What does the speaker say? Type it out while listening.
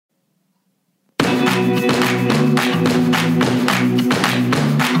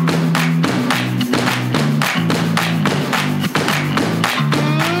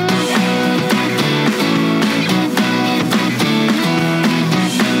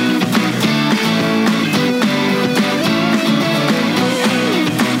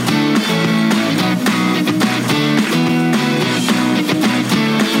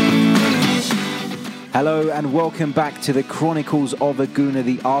Hello and welcome back to the Chronicles of a Gooner,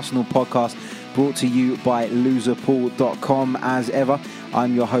 the Arsenal podcast brought to you by loserpool.com. As ever,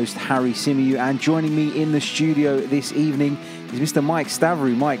 I'm your host Harry Simiu, and joining me in the studio this evening is Mr. Mike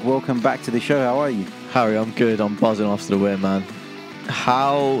Stavrou. Mike, welcome back to the show. How are you? Harry, I'm good. I'm buzzing after the win, man.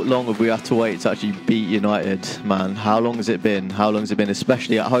 How long have we had to wait to actually beat United, man? How long has it been?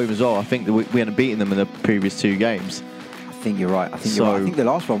 Especially at home as well. I think that we hadn't beaten them in the previous two games. I think you're right. I think the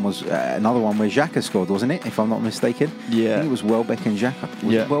last one was another one where Xhaka scored, wasn't it? If I'm not mistaken. Yeah. I think it was Welbeck and Xhaka.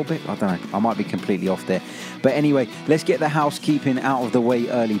 Was it Welbeck? I don't know. I might be completely off there. But anyway, let's get the housekeeping out of the way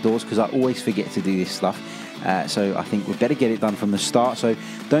early doors, because I always forget to do this stuff. So I think we'd better get it done from the start. So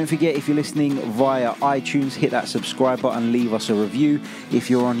don't forget, if you're listening via iTunes, hit that subscribe button, leave us a review. If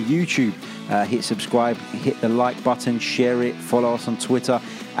you're on YouTube, hit subscribe, hit the like button, share it, follow us on Twitter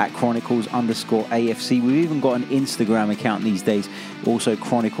at Chronicles_AFC. We've even got an Instagram account these days, also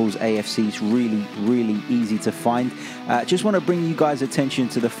Chronicles AFC. It's really, really easy to find. Just want to bring you guys' attention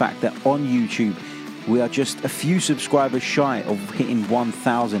to the fact that on YouTube, we are just a few subscribers shy of hitting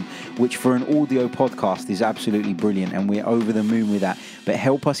 1,000, which for an audio podcast is absolutely brilliant, and we're over the moon with that. But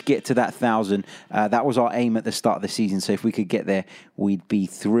help us get to that 1,000. That was our aim at the start of the season, so if we could get there, we'd be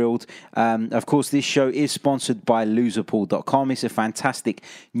thrilled. Of course, this show is sponsored by loserpool.com. It's a fantastic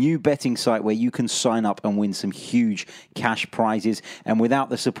new betting site where you can sign up and win some huge cash prizes. And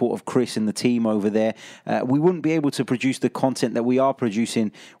without the support of Chris and the team over there, we wouldn't be able to produce the content that we are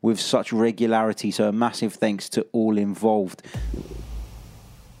producing with such regularity. So a massive thanks to all involved.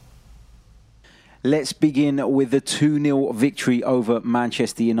 Let's begin with the 2-0 victory over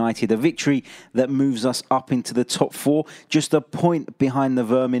Manchester United, a victory that moves us up into the top four, just a point behind the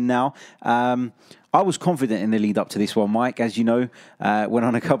Vermin now. I was confident in the lead up to this one, Mike. As you know, went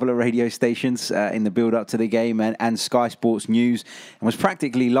on a couple of radio stations in the build up to the game and Sky Sports News, and was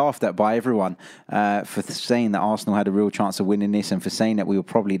practically laughed at by everyone for saying that Arsenal had a real chance of winning this, and for saying that we were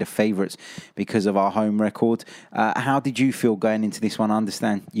probably the favourites because of our home record. How did you feel going into this one? I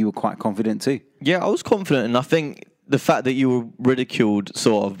understand you were quite confident too. Yeah, I was confident, and I think the fact that you were ridiculed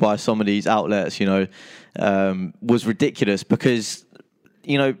sort of by some of these outlets, was ridiculous, because,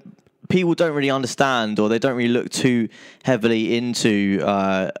 people don't really understand, or they don't really look too heavily into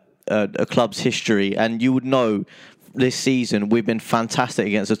a club's history. And you would know this season we've been fantastic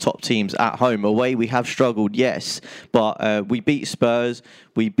against the top teams at home. Away we have struggled, yes, but we beat Spurs,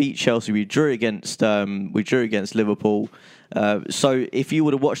 we beat Chelsea, we drew against Liverpool. So if you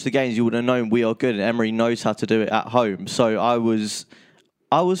would have watched the games, you would have known we are good, and Emery knows how to do it at home. So I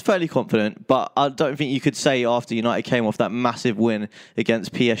was fairly confident, but I don't think you could say after United came off that massive win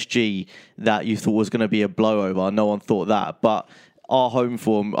against PSG that you thought was going to be a blowover. No one thought that, but our home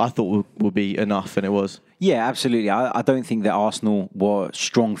form I thought would be enough, and it was. Yeah, absolutely. I don't think that Arsenal were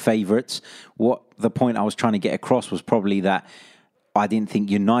strong favourites. What the point I was trying to get across was probably that I didn't think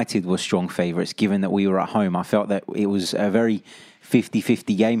United were strong favourites, given that we were at home. I felt that it was a very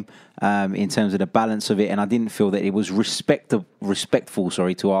 50-50 game in terms of the balance of it, and I didn't feel that it was respectful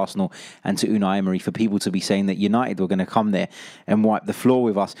to Arsenal and to Unai Emery for people to be saying that United were going to come there and wipe the floor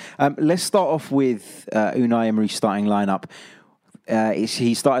with us. Let's start off with Unai Emery's starting lineup.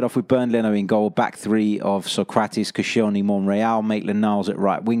 He started off with Bernd Leno in goal, back three of Sokratis, Koscielny, Monreal, Maitland-Niles at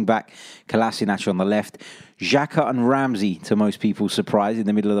right wing back, Kolasinac on the left, Xhaka and Ramsey, to most people's surprise, in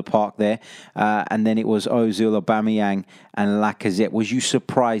the middle of the park there. And then it was Ozil, Aubameyang and Lacazette. Was you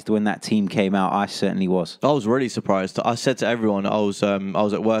surprised when that team came out? I certainly was. I was really surprised. I said to everyone, I was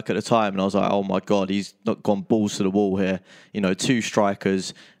at work at the time, and I was like, oh my God, he's not gone balls to the wall here. Two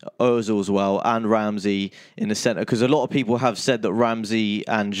strikers, Ozil as well, and Ramsey in the centre. Because a lot of people have said that Ramsey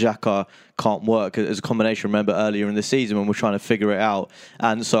and Xhaka can't work as a combination. Remember earlier in the season when we're trying to figure it out,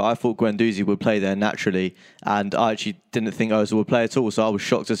 and so I thought Guendouzi would play there naturally, and I actually didn't think Ozil would play at all. So I was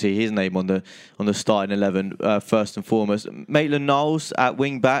shocked to see his name on the starting 11 first and foremost. Maitland-Niles at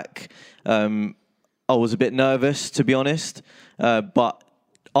wing back. I was a bit nervous, to be honest, but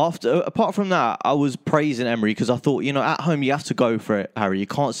apart from that, I was praising Emery because I thought, at home you have to go for it, Harry. You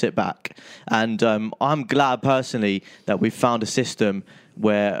can't sit back, and I'm glad personally that we've found a system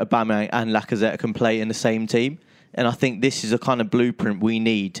where Aubameyang and Lacazette can play in the same team. And I think this is a kind of blueprint we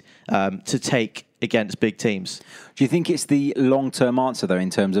need to take against big teams. Do you think it's the long-term answer, though, in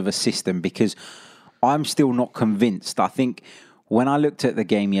terms of a system? Because I'm still not convinced. I think when I looked at the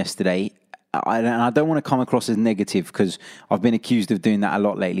game yesterday, and I don't want to come across as negative because I've been accused of doing that a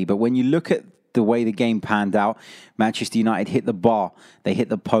lot lately, but when you look at the way the game panned out, Manchester United hit the bar, they hit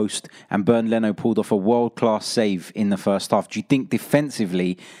the post, and Bernd Leno pulled off a world-class save in the first half. Do you think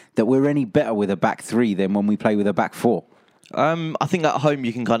defensively that we're any better with a back three than when we play with a back four? I think at home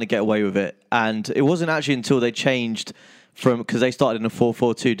you can kind of get away with it. And it wasn't actually until they changed because they started in a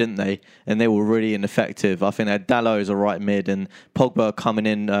 4-4-2, didn't they? And they were really ineffective. I think they had Dalot as a right mid and Pogba coming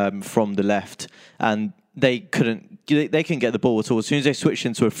in from the left. And they couldn't get the ball at all. As soon as they switched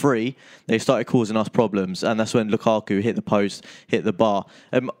into a free, they started causing us problems, and that's when Lukaku hit the post, hit the bar.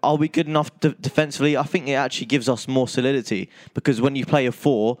 Are we good enough defensively? I think it actually gives us more solidity, because when you play a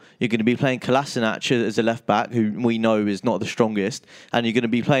 4, you're going to be playing Kolasinac as a left back, who we know is not the strongest, and you're going to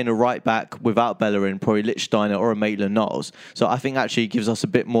be playing a right back without Bellerin, probably Lichtsteiner or a Maitland-Niles. So I think actually it gives us a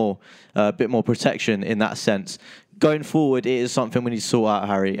bit more protection in that sense. Going forward, it is something we need to sort out,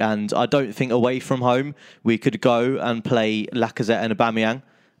 Harry. And I don't think away from home we could go and play Lacazette and Aubameyang,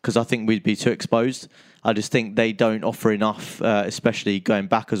 because I think we'd be too exposed. I just think they don't offer enough, especially going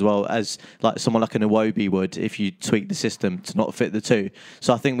back as well, as like someone like an Iwobi would if you tweak the system to not fit the two.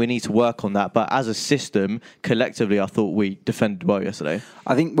 So I think we need to work on that. But as a system, collectively, I thought we defended well yesterday.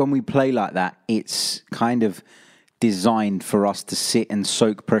 I think when we play like that, it's kind of designed for us to sit and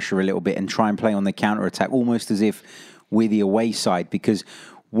soak pressure a little bit and try and play on the counter-attack, almost as if we're the away side. Because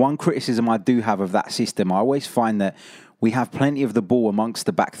one criticism I do have of that system, I always find that we have plenty of the ball amongst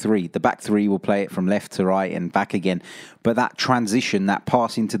the back three. The back three will play it from left to right and back again. But that transition, that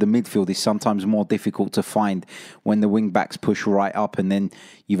pass into the midfield is sometimes more difficult to find when the wing-backs push right up and then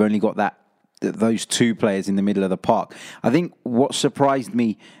you've only got those two players in the middle of the park. I think what surprised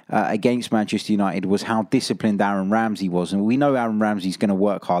me against Manchester United was how disciplined Aaron Ramsey was. And we know Aaron Ramsey's going to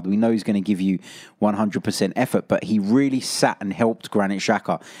work hard. We know he's going to give you 100% effort, but he really sat and helped Granit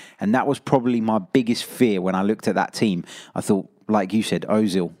Xhaka. And that was probably my biggest fear when I looked at that team. I thought, like you said,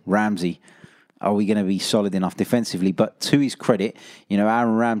 Ozil, Ramsey, are we going to be solid enough defensively? But to his credit,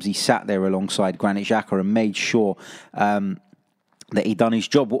 Aaron Ramsey sat there alongside Granit Xhaka and made sure that he done his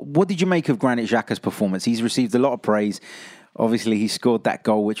job. What did you make of Granit Xhaka's performance? He's received a lot of praise. Obviously, he scored that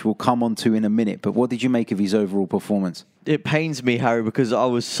goal, which we'll come on to in a minute. But what did you make of his overall performance? It pains me, Harry, because I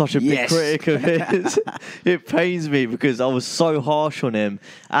was such a big critic of his. It pains me because I was so harsh on him.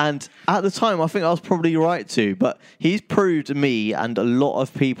 And at the time, I think I was probably right to. But he's proved me and a lot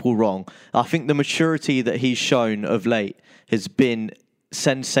of people wrong. I think the maturity that he's shown of late has been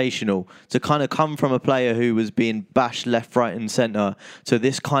sensational, to kind of come from a player who was being bashed left, right and centre to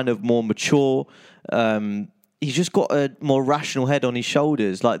this kind of more mature, he's just got a more rational head on his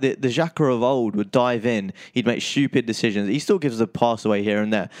shoulders. Like the Xhaka of old would dive in, he'd make stupid decisions. He still gives a pass away here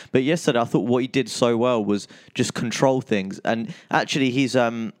and there, but yesterday I thought what he did so well was just control things. And actually his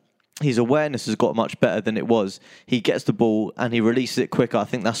awareness has got much better than it was. He gets the ball and he releases it quicker. I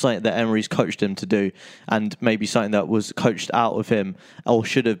think that's something that Emery's coached him to do, and maybe something that was coached out of him, or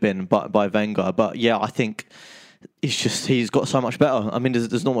should have been by Wenger. But yeah, I think he's got so much better. I mean,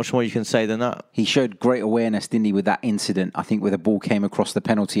 there's not much more you can say than that. He showed great awareness, didn't he, with that incident, I think, where the ball came across the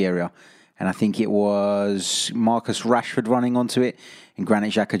penalty area. And I think it was Marcus Rashford running onto it, and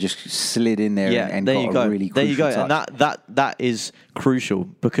Granit Xhaka just slid in there and got a really crucial touch. And that is crucial,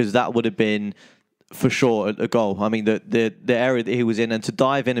 because that would have been for sure a goal. I mean, the area that he was in, and to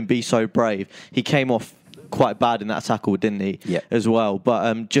dive in and be so brave, he came off quite bad in that tackle, didn't he? Yeah. As well.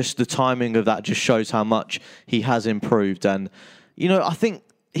 But just the timing of that just shows how much he has improved. And I think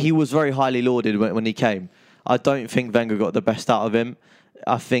he was very highly lauded when he came. I don't think Wenger got the best out of him.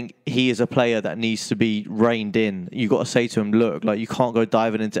 I think he is a player that needs to be reined in. You got to say to him, look, like, you can't go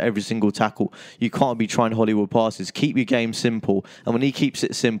diving into every single tackle. You can't be trying Hollywood passes. Keep your game simple. And when he keeps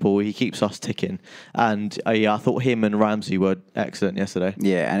it simple, he keeps us ticking. And I thought him and Ramsey were excellent yesterday.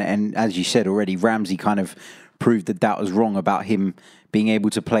 Yeah, and as you said already, Ramsey kind of proved the doubters wrong about him being able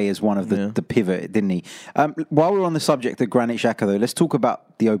to play as one of the pivot, didn't he? While we're on the subject of Granit Xhaka, though, let's talk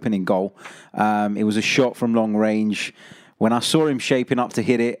about the opening goal. It was a shot from long range. When I saw him shaping up to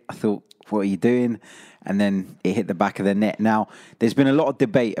hit it, I thought, what are you doing? And then it hit the back of the net. Now, there's been a lot of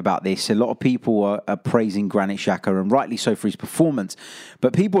debate about this. A lot of people are praising Granit Xhaka, and rightly so, for his performance.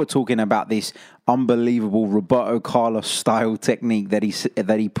 But people are talking about this unbelievable Roberto Carlos style technique that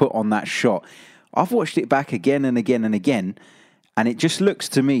he put on that shot. I've watched it back again and again and again, and it just looks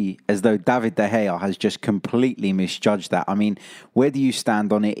to me as though David De Gea has just completely misjudged that. I mean, where do you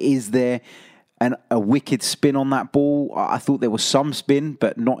stand on it? Is there a wicked spin on that ball? I thought there was some spin,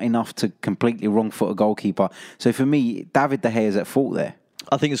 but not enough to completely wrong foot a goalkeeper. So for me, David De Gea is at fault there.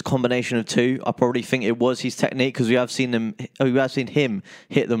 I think it's a combination of two. I probably think it was his technique because we have seen him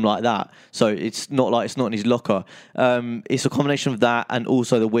hit them like that. So it's not like it's not in his locker. It's a combination of that and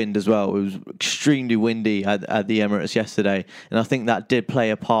also the wind as well. It was extremely windy at the Emirates yesterday, and I think that did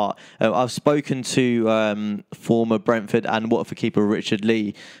play a part. I've spoken to former Brentford and Watford keeper Richard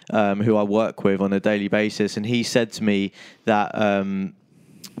Lee, who I work with on a daily basis, and he said to me that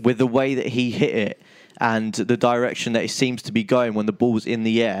with the way that he hit it and the direction that it seems to be going when the ball's in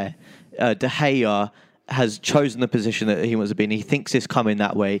the air, De Gea has chosen the position that he wants to be in. He thinks it's coming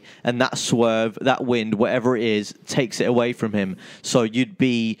that way, and that swerve, that wind, whatever it is, takes it away from him. So you'd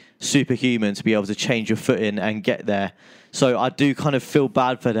be superhuman to be able to change your foot in and get there. So I do kind of feel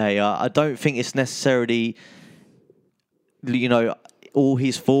bad for De Gea. I don't think it's necessarily, all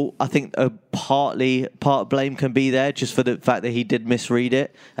his fault. I think part blame can be there just for the fact that he did misread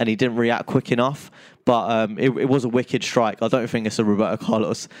it and he didn't react quick enough. But it was a wicked strike. I don't think it's a Roberto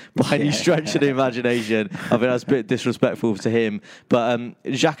Carlos by any stretch of the imagination. I think that's a bit disrespectful to him. But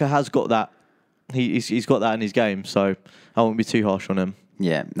Xhaka has got that. He's got that in his game, so I won't be too harsh on him.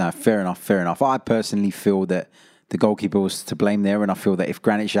 Yeah, no, fair enough. I personally feel that the goalkeeper was to blame there, and I feel that if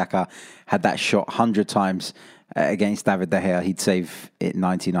Granit Xhaka had that shot 100 times against David De Gea, he'd save it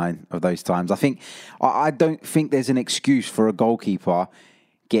 99 of those times. I don't think there's an excuse for a goalkeeper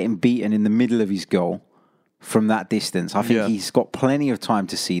getting beaten in the middle of his goal from that distance. I think he's got plenty of time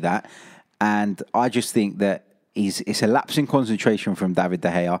to see that, and I just think that it's a lapse in concentration from David De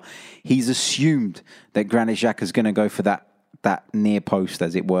Gea. He's assumed that Granit Xhaka is going to go for that near post,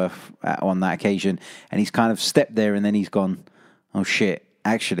 as it were, on that occasion, and he's kind of stepped there, and then he's gone, oh shit,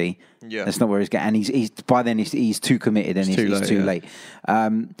 actually, that's not where he's going. And he's by then he's too committed, and it's too late.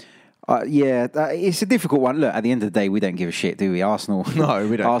 It's a difficult one. Look, at the end of the day, we don't give a shit, do we? Arsenal, no,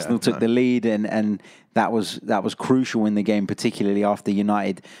 we don't. Arsenal took the lead, and that was crucial in the game, particularly after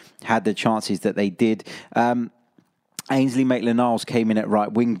United had the chances that they did. Ainsley Maitland-Niles came in at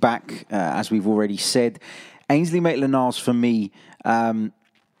right wing back, as we've already said. Ainsley Maitland-Niles, for me,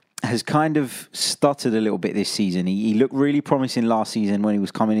 has kind of stuttered a little bit this season. He looked really promising last season when he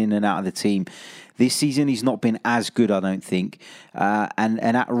was coming in and out of the team. This season, he's not been as good, I don't think. And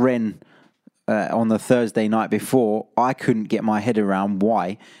at Rennes on the Thursday night before, I couldn't get my head around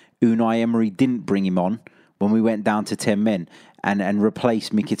why Unai Emery didn't bring him on when we went down to 10 men and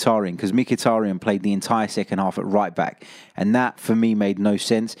replaced Mkhitaryan, because Mkhitaryan played the entire second half at right back. And that, for me, made no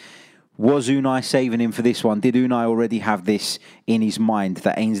sense. Was Unai saving him for this one? Did Unai already have this in his mind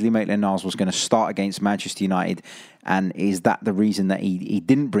that Ainsley Maitland-Niles was going to start against Manchester United? And is that the reason that he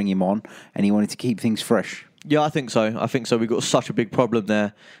didn't bring him on and he wanted to keep things fresh? Yeah, I think so. We've got such a big problem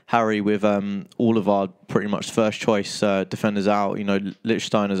there, Harry, with all of our pretty much first choice defenders out.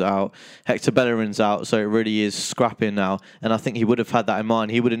 Lichtsteiner's out, Hector Bellerin's out, so it really is scrapping now. And I think he would have had that in mind.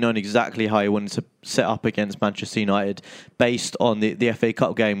 He would have known exactly how he wanted to set up against Manchester United based on the FA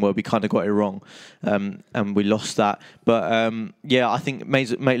Cup game where we kind of got it wrong and we lost that. But I think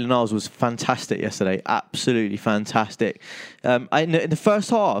Maitland-Niles was fantastic yesterday, absolutely fantastic. In the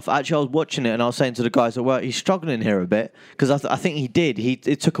first half, actually, I was watching it and I was saying to the guys at work, he's struggling here a bit, because I think he did.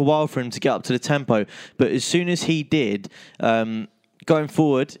 It took a while for him to get up to the tempo, but as soon as he did, going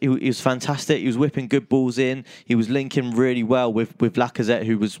forward, he was fantastic. He was whipping good balls in. He was linking really well with Lacazette,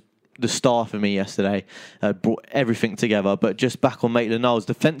 who was the star for me yesterday, brought everything together. But just back on Maitland-Niles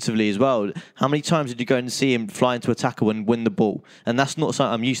defensively as well, how many times did you go and see him fly into a tackle and win the ball? And that's not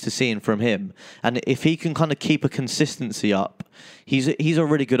something I'm used to seeing from him. And if he can kind of keep a consistency up, he's a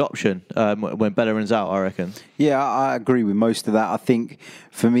really good option when Bellerin's out, I reckon. Yeah, I agree with most of that. I think,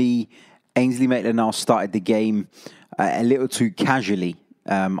 for me, Ainsley Maitland-Niles started the game a little too casually.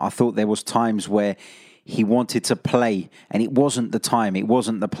 I thought there was times where he wanted to play, and it wasn't the time, it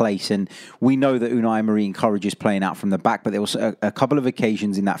wasn't the place. And we know that Unai Emery encourages playing out from the back, but there was a couple of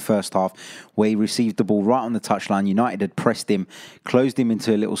occasions in that first half where he received the ball right on the touchline. United had pressed him, closed him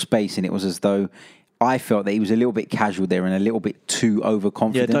into a little space, and it was as though I felt that he was a little bit casual there and a little bit too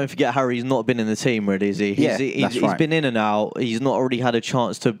overconfident. Yeah, don't forget, Harry's not been in the team, really, is he? He's been in and out. He's not already had a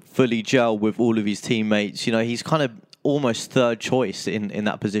chance to fully gel with all of his teammates. He's kind of almost third choice in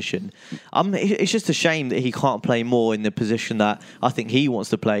that position. It's just a shame that he can't play more in the position that I think he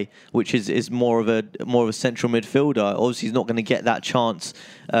wants to play, which is more of a central midfielder. Obviously, he's not going to get that chance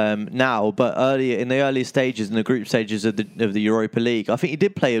now, but earlier in the earlier stages, in the group stages of the Europa League, I think he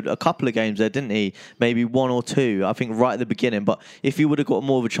did play a couple of games there, didn't he? Maybe one or two, I think, right at the beginning. But if he would have got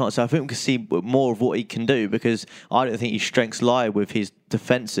more of a chance, I think we could see more of what he can do, because I don't think his strengths lie with his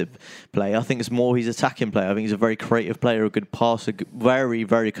defensive play. I think it's more his attacking play. I think he's a very creative player, a good passer, very,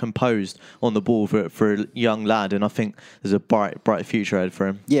 very composed on the ball for a young lad. And I think there's a bright future ahead for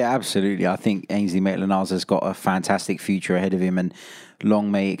him. Yeah, absolutely. I think Ainsley Maitland-Niles has got a fantastic future ahead of him, and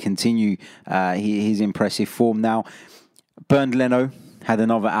long may it continue his impressive form. Now, Bernd Leno had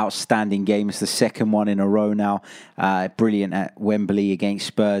another outstanding game. It's the second one in a row now. Brilliant at Wembley against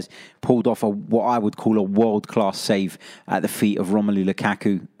Spurs. Pulled off what I would call a world-class save at the feet of Romelu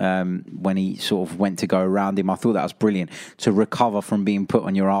Lukaku when he sort of went to go around him. I thought that was brilliant. To recover from being put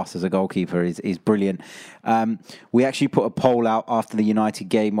on your arse as a goalkeeper is brilliant. We actually put a poll out after the United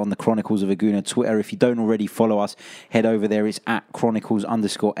game on the Chronicles of a Gooner Twitter. If you don't already follow us, head over there. It's at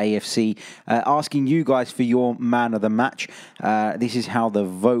Chronicles_AFC. Asking you guys for your man of the match. This is how the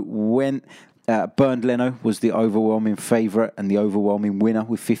vote went. Bernd Leno was the overwhelming favourite and the overwhelming winner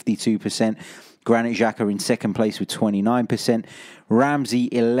with 52%. Granit Xhaka in second place with 29%. Ramsey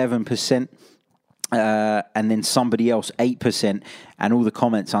 11%. And then somebody else 8%. And all the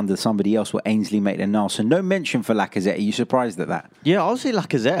comments under somebody else were Ainsley Maitland-Niles. So no mention for Lacazette. Are you surprised at that? Yeah, I'll say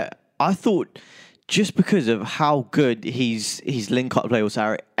Lacazette. I thought, just because of how good his link-up play was,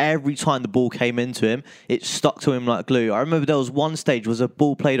 every time the ball came into him, it stuck to him like glue. I remember there was one stage was a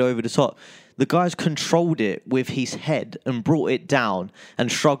ball played over the top. The guys controlled it with his head and brought it down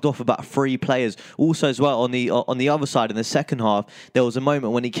and shrugged off about 3 players. Also, as well, on the other side, in the second half, there was a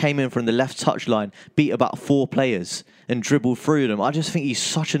moment when he came in from the left touchline, beat about 4 players and dribbled through them. I just think he's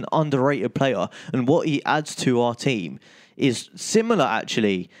such an underrated player. And what he adds to our team is similar,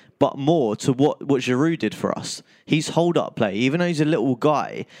 actually, but more to what Giroud did for us. His hold-up play, even though he's a little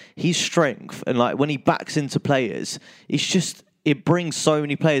guy, his strength, and like when he backs into players, it's just... it brings so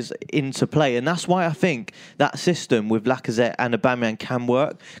many players into play. And that's why I think that system with Lacazette and Aubameyang can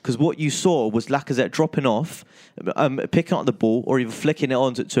work. Because what you saw was Lacazette dropping off, picking up the ball, or even flicking it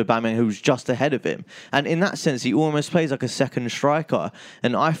on to Aubameyang, who was just ahead of him. And in that sense, he almost plays like a second striker.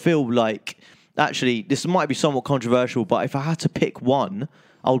 And I feel like, actually, this might be somewhat controversial, but if I had to pick one,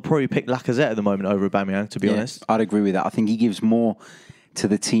 I would probably pick Lacazette at the moment over Aubameyang, to be honest. I'd agree with that. I think he gives more to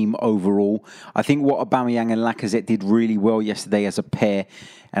the team overall. I think what Aubameyang and Lacazette did really well yesterday as a pair,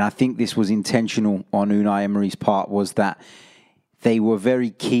 and I think this was intentional on Unai Emery's part, was that they were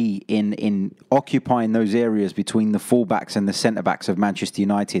very key in occupying those areas between the fullbacks and the centre-backs of Manchester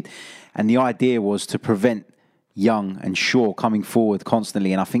United. And the idea was to prevent Young and Shaw coming forward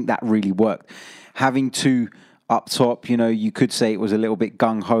constantly, and I think that really worked. Having 2 up top, you could say it was a little bit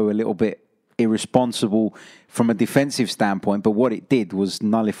gung-ho, a little bit irresponsible from a defensive standpoint, but what it did was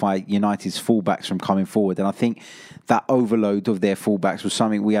nullify United's fullbacks from coming forward. And I think that overload of their fullbacks was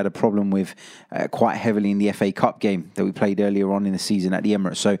something we had a problem with quite heavily in the FA Cup game that we played earlier on in the season at the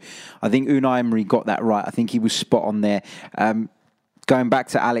Emirates. So I think Unai Emery got that right. I think he was spot on there. Going back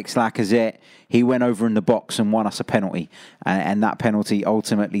to Alex Lacazette, he went over in the box and won us a penalty. And that penalty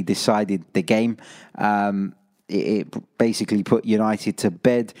ultimately decided the game. It basically put United to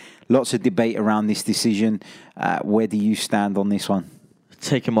bed. Lots of debate around this decision. Where do you stand on this one?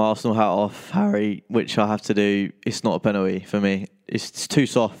 Taking my Arsenal hat off, Harry, which I have to do, it's not a penalty for me. It's too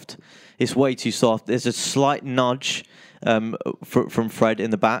soft. It's way too soft. There's a slight nudge from Fred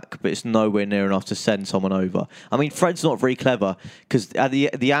in the back, but it's nowhere near enough to send someone over. I mean, Fred's not very clever, because at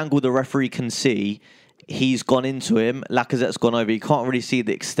the angle the referee can see, he's gone into him, Lacazette's gone over. You can't really see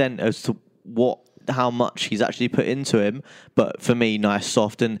the extent as to how much he's actually put into him, but for me, nice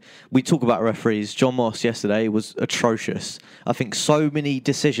soft. And we talk about referees. John Moss yesterday was atrocious. I think so many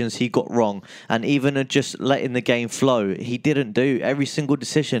decisions he got wrong, and even just letting the game flow, he didn't do every single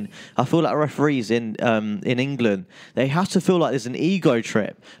decision. I feel like referees in England, they have to feel like there's an ego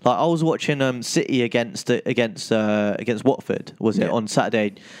trip. Like I was watching City against Watford, was it, on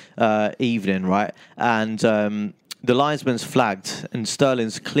Saturday evening, right? And the linesman's flagged and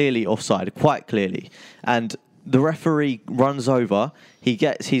Sterling's clearly offside, quite clearly. And the referee runs over, he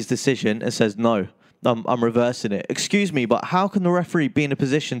gets his decision and says, no, I'm reversing it. Excuse me, but how can the referee be in a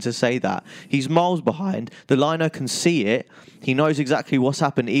position to say that? He's miles behind, the liner can see it, he knows exactly what's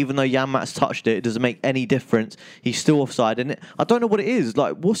happened, even though Jan-Mats touched it, it doesn't make any difference, he's still offside. And I don't know what it is,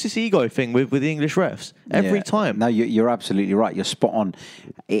 like, what's this ego thing with the English refs? Every time. No, you're absolutely right, you're spot on.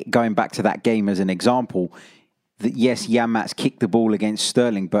 Going back to that game as an example, that yes, Jan-Mats kicked the ball against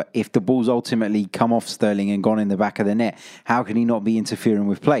Sterling, but if the ball's ultimately come off Sterling and gone in the back of the net, how can he not be interfering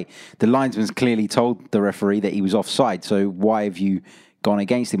with play? The linesman's clearly told the referee that he was offside, so why have you gone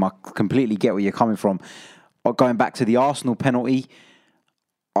against him? I completely get where you're coming from. Going back to the Arsenal penalty,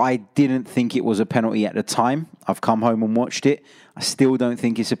 I didn't think it was a penalty at the time. I've come home and watched it. I still don't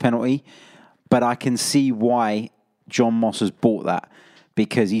think it's a penalty, but I can see why John Moss has bought that.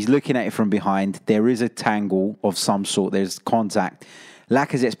 because he's looking at it from behind. There is a tangle of some sort. There's contact.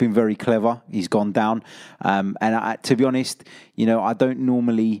 Lacazette's been very clever. He's gone down. To be honest, I don't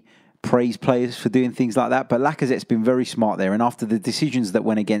normally praise players for doing things like that, but Lacazette's been very smart there. And after the decisions that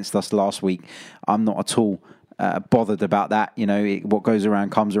went against us last week, I'm not at all bothered about that. What goes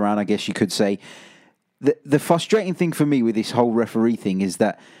around comes around, I guess you could say. The frustrating thing for me with this whole referee thing is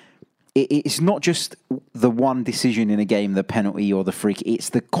that it's not just the one decision in a game, the penalty or the free kick. It's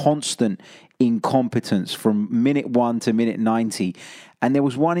the constant incompetence from minute 1 to minute 90. And there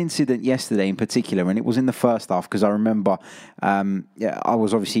was one incident yesterday in particular, and it was in the first half, because I remember I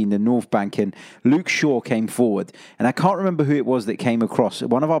was obviously in the North Bank, and Luke Shaw came forward. And I can't remember who it was that came across.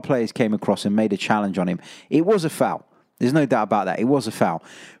 One of our players came across and made a challenge on him. It was a foul. There's no doubt about that. It was a foul.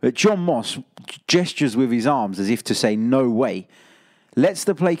 But John Moss gestures with his arms as if to say, no way. Lets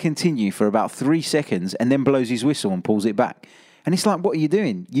the play continue for about 3 seconds and then blows his whistle and pulls it back. And it's like, what are you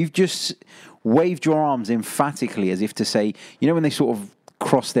doing? You've just waved your arms emphatically as if to say, when they sort of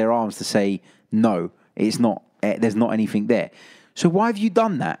cross their arms to say, no, it's not, there's not anything there. So why have you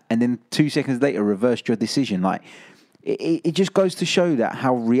done that? And then 2 seconds later, reversed your decision. Like, it just goes to show that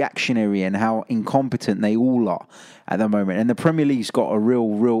how reactionary and how incompetent they all are at the moment. And the Premier League's got a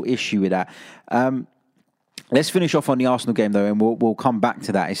real issue with that. Let's finish off on the Arsenal game, though, and we'll come back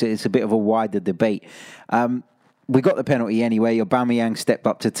to that. It's a bit of a wider debate. We got the penalty anyway. Aubameyang stepped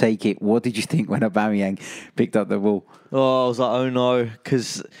up to take it. What did you think when Aubameyang picked up the ball? Oh, I was like, oh no,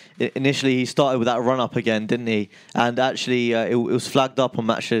 because initially he started with that run-up again, didn't he? And actually, it was flagged up on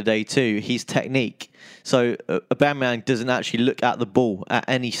Match of the Day too, his technique. So Aubameyang doesn't actually look at the ball at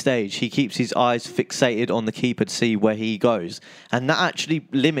any stage. He keeps his eyes fixated on the keeper to see where he goes. And that actually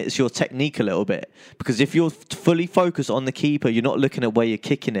limits your technique a little bit. Because if you're fully focused on the keeper, you're not looking at where you're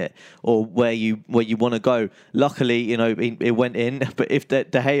kicking it or where you want to go. Luckily, it went in. But if De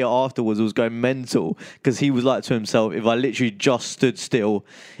Gea afterwards was going mental, because he was like to himself, if I literally just stood still,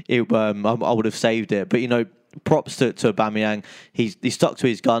 I would have saved it. But, props to Aubameyang. He stuck to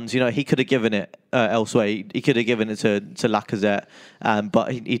his guns. He could have given it elsewhere. He could have given it to Lacazette,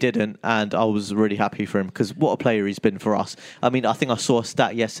 but he didn't. And I was really happy for him, because what a player he's been for us. I mean, I think I saw a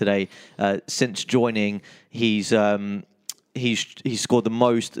stat yesterday. Since joining, he's scored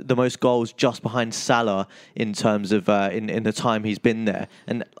the most goals just behind Salah in terms of in the time he's been there.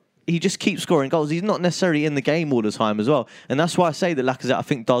 And he just keeps scoring goals. He's not necessarily in the game all the time as well. And that's why I say that Lacazette, I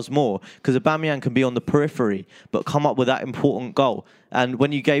think, does more. Because Aubameyang can be on the periphery, but come up with that important goal. And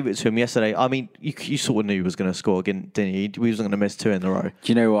when you gave it to him yesterday, I mean, you sort of knew he was going to score again, didn't you? He wasn't going to miss 2 in a row. Do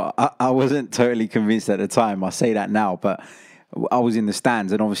you know what? I wasn't totally convinced at the time. I say that now, but I was in the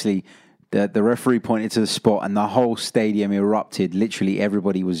stands, and obviously the referee pointed to the spot, and the whole stadium erupted. Literally,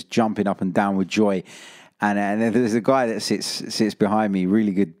 everybody was jumping up and down with joy. And there's a guy that sits behind me,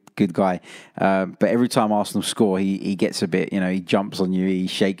 really good guy. But every time Arsenal score, he gets a bit, he jumps on you, he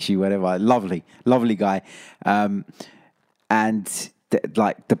shakes you, whatever. Lovely guy. The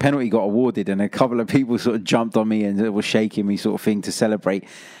penalty got awarded, and a couple of people sort of jumped on me and were shaking me, sort of thing, to celebrate.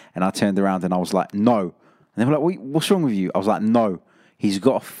 And I turned around and I was like, no. And they were like, what's wrong with you? I was like, no. He's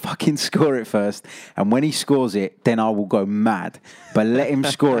got to fucking score it first. And when he scores it, then I will go mad. But let him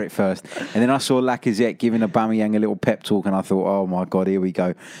score it first. And then I saw Lacazette giving Aubameyang a little pep talk, and I thought, oh my God, here we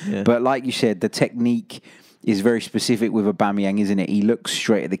go. Yeah. But like you said, the technique is very specific with Aubameyang, isn't it? He looks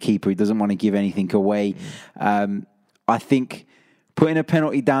straight at the keeper. He doesn't want to give anything away. I think putting a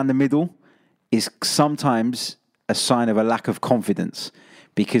penalty down the middle is sometimes a sign of a lack of confidence.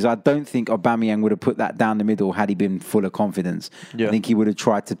 Because I don't think Aubameyang would have put that down the middle had he been full of confidence. Yeah. I think he would have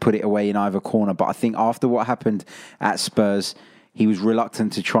tried to put it away in either corner. But I think after what happened at Spurs, he was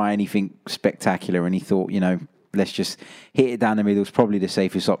reluctant to try anything spectacular. And he thought, let's just hit it down the middle. It's probably the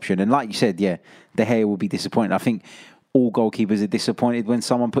safest option. And like you said, De Gea will be disappointed. I think all goalkeepers are disappointed when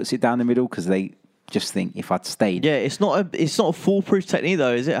someone puts it down the middle, because they just think, if I'd stayed. Yeah, it's not a foolproof technique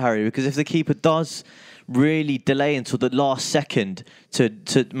though, is it, Harry? Because if the keeper does really delay until the last second to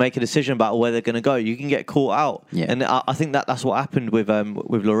make a decision about where they're going to go, you can get caught out. Yeah. And I think that's what happened with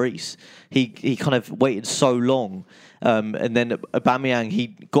Lloris. He kind of waited so long, and then Aubameyang, he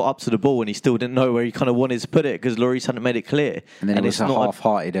got up to the ball and he still didn't know where he kind of wanted to put it, because Lloris hadn't made it clear. And then it's a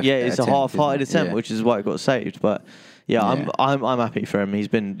half-hearted attempt. Yeah, it's a half-hearted attempt, which is why it got saved. But yeah, I'm happy for him. He's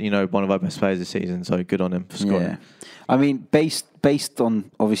been one of our best players this season, so good on him for scoring. Yeah. I mean, based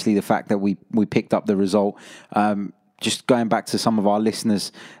on obviously the fact that we picked up the result, just going back to some of our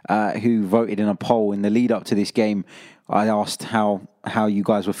listeners who voted in a poll in the lead up to this game, I asked how you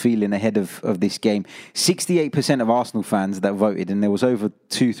guys were feeling ahead of this game. 68% of Arsenal fans that voted, and there was over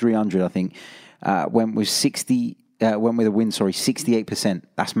 300, I think, went with 60 went with a win. Sorry, 68%.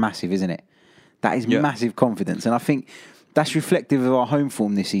 That's massive, isn't it? That is massive confidence, and I think that's reflective of our home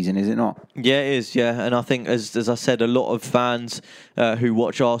form this season, is it not? Yeah, it is. Yeah, and I think as I said, a lot of fans who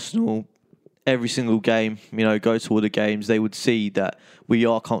watch Arsenal every single game, go to all the games, they would see that we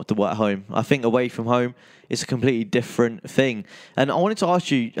are comfortable at home. I think away from home, it's a completely different thing. And I wanted to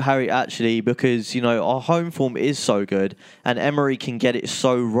ask you, Harry, actually, because, our home form is so good and Emery can get it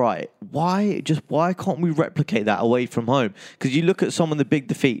so right. Why can't we replicate that away from home? Because you look at some of the big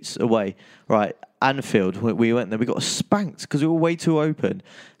defeats away, right? Anfield, we went there, we got spanked because we were way too open.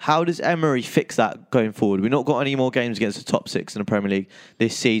 How does Emery fix that going forward? We've not got any more games against the top six in the Premier League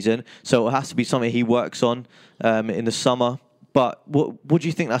this season, so it has to be something he works on in the summer. But what do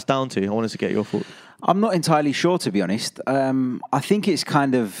you think that's down to? I wanted to get your thought. I'm not entirely sure, to be honest. I think it's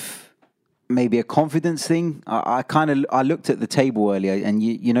kind of maybe a confidence thing. I looked at the table earlier, and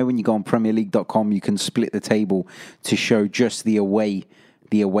you know when you go on PremierLeague.com, you can split the table to show just the away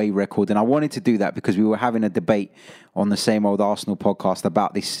record, and I wanted to do that because we were having a debate on the Same Old Arsenal podcast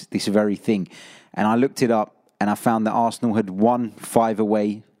about this very thing, and I looked it up and I found that Arsenal had won 5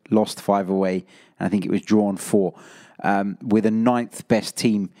 away, lost 5 away, and I think it was drawn 4, with a 9th best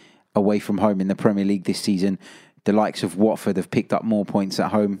team away from home in the Premier League this season. The likes of Watford have picked up more points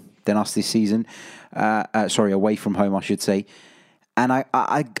at home than us this season. Away from home, I should say. And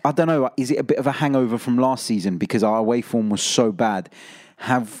I don't know, is it a bit of a hangover from last season because our away form was so bad?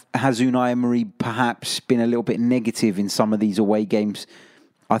 Has Unai Emery perhaps been a little bit negative in some of these away games?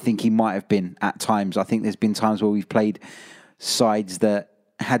 I think he might have been at times. I think there's been times where we've played sides that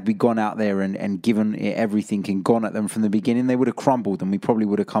had we gone out there and given it everything and gone at them from the beginning, they would have crumbled and we probably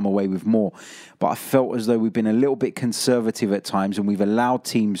would have come away with more. But I felt as though we've been a little bit conservative at times and we've allowed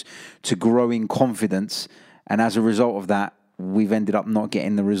teams to grow in confidence. And as a result of that, we've ended up not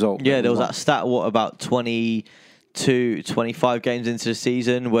getting the result. Yeah, there was that stat, about 25 games into the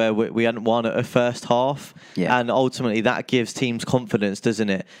season where we hadn't won at a first half. Yeah. And ultimately that gives teams confidence, doesn't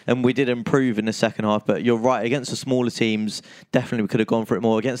it? And we did improve in the second half, but you're right, against the smaller teams, definitely we could have gone for it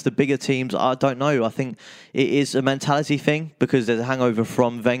more. Against the bigger teams, I don't know. I think it is a mentality thing because there's a hangover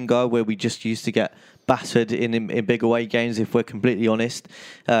from Wenger where we just used to get battered in big away games, if we're completely honest.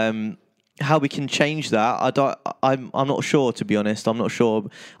 How we can change that, I'm not sure, to be honest. I'm not sure.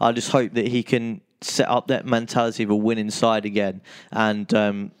 I just hope that he can set up that mentality of a winning side again and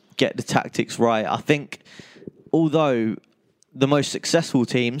get the tactics right. I think, although the most successful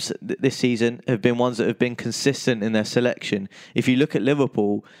teams this season have been ones that have been consistent in their selection. If you look at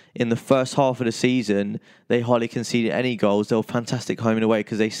Liverpool, in the first half of the season, they hardly conceded any goals. They were fantastic home and away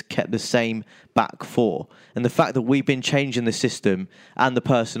because they kept the same back four. And the fact that we've been changing the system and the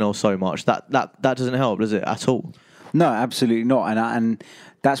personnel so much, that doesn't help, does it, at all? No, absolutely not. And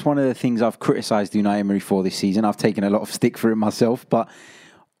that's one of the things I've criticised Unai Emery for this season. I've taken a lot of stick for it myself, but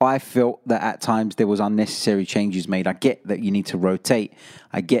I felt that at times there was unnecessary changes made. I get that you need to rotate.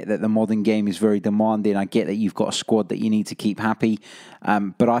 I get that the modern game is very demanding. I get that you've got a squad that you need to keep happy.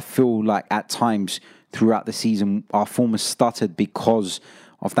 But I feel like at times throughout the season, our form has stuttered because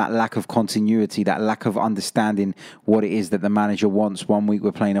of that lack of continuity, that lack of understanding what it is that the manager wants. One week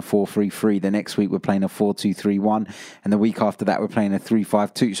we're playing a 4-3-3, the next week we're playing a 4-2-3-1, and the week after that we're playing a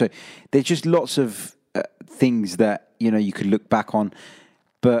 3-5-2. So there's just lots of things that you could look back on.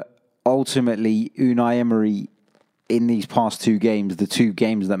 But ultimately, Unai Emery, in these past 2 games, the 2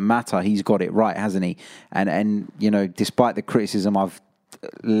 games that matter, he's got it right, hasn't he? And despite the criticism I've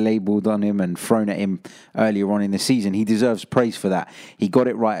labelled on him and thrown at him earlier on in the season, he deserves praise for that. He got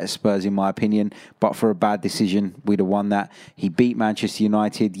it right at Spurs, in my opinion, but for a bad decision, we'd have won that. He beat Manchester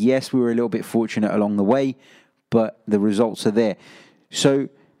United. Yes, we were a little bit fortunate along the way, but the results are there. So,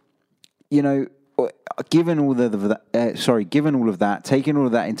 given all of that, taking all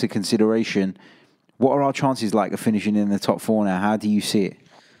of that into consideration, what are our chances like of finishing in the top 4 now? How do you see it?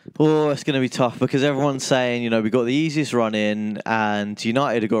 Oh, it's going to be tough because everyone's saying, we got the easiest run in and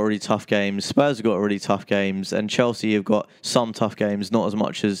United have got really tough games, Spurs have got really tough games, and Chelsea have got some tough games, not as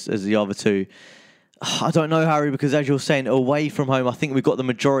much as the other 2. I don't know, Harry, because as you're saying, away from home, I think we've got the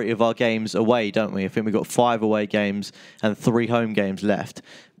majority of our games away, don't we? I think we've got 5 away games and 3 home games left.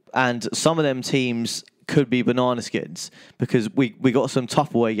 And some of them teams could be banana skins because we got some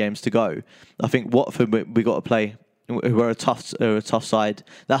tough away games to go. I think Watford we got to play. We're a tough side.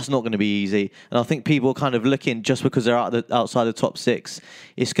 That's not going to be easy. And I think people are kind of looking just because they're outside the top 6,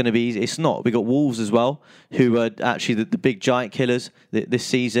 it's going to be easy. It's not. We got Wolves as well, who are actually the big giant killers this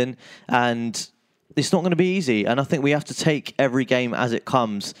season, and it's not going to be easy. And I think we have to take every game as it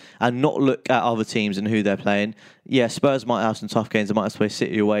comes and not look at other teams and who they're playing. yeah, Spurs might have some tough games. They might have to play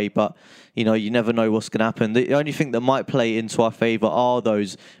City away, but you know, you never know what's going to happen. The only thing that might play into our favour are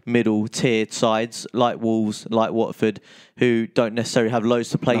those middle-tier sides like Wolves, like Watford, who don't necessarily have loads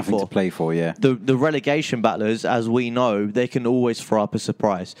to play Nothing for. to play for, yeah. The relegation battlers, as we know, they can always throw up a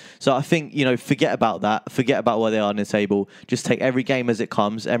surprise. So I think, you know, forget about that. Forget about where they are on the table. Just take every game as it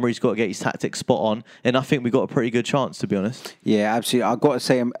comes. Emery's got to get his tactics spot on, and I think we've got a pretty good chance, to be honest. Yeah, absolutely. I've got to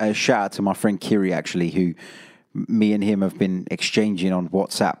say a shout out to my friend Kiri, actually, who me and him have been exchanging on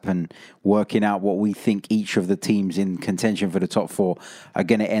WhatsApp and working out what we think each of the teams in contention for the top four are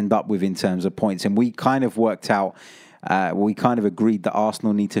going to end up with in terms of points. And we kind of worked out, we kind of agreed that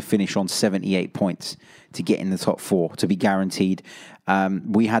Arsenal need to finish on 78 points to get in the top four, to be guaranteed.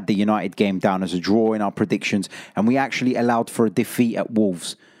 We had the United game down as a draw in our predictions, and we actually allowed for a defeat at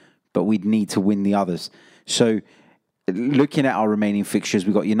Wolves, but we'd need to win the others. So looking at our remaining fixtures,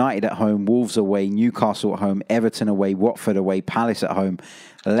 we've got United at home, Wolves away, Newcastle at home, Everton away, Watford away, Palace at home,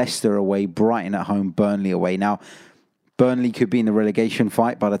 Leicester away, Brighton at home, Burnley away. Now, Burnley could be in the relegation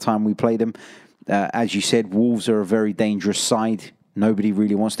fight by the time we play them. As you said, Wolves are a very dangerous side. Nobody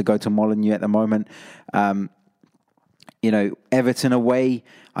really wants to go to Molineux at the moment. You know, Everton away,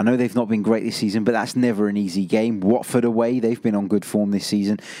 I know they've not been great this season, but that's never an easy game. Watford away, they've been on good form this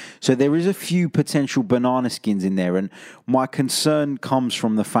season. So there is a few potential banana skins in there. And my concern comes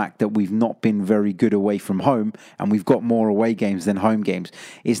from the fact that we've not been very good away from home, and we've got more away games than home games.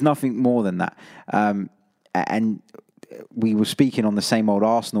 It's nothing more than that. And we were speaking on the same old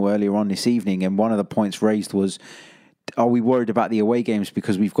Arsenal earlier on this evening, and one of the points raised was, are we worried about the away games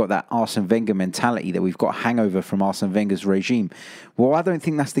because we've got that Arsene Wenger mentality, that we've got a hangover from Arsene Wenger's regime? Well, I don't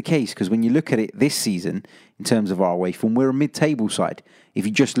think that's the case, because when you look at it this season, in terms of our away form, we're a mid-table side, if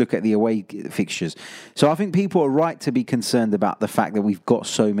you just look at the away fixtures. So I think people are right to be concerned about the fact that we've got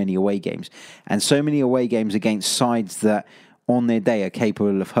so many away games, and so many away games against sides that on their day are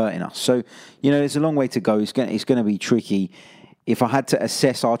capable of hurting us. So, you know, there's a long way to go. It's going to be tricky. If I had to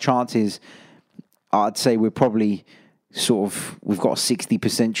assess our chances, I'd say we're probably we've got a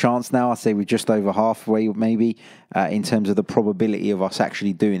 60% chance now. I'd say we're just over halfway, maybe, in terms of the probability of us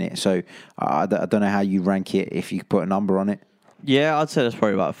actually doing it. So I don't know how you rank it, if you could put a number on it. Yeah, I'd say that's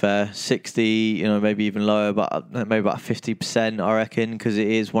probably about fair. 60, you know, maybe even lower, but maybe about 50%, I reckon, because it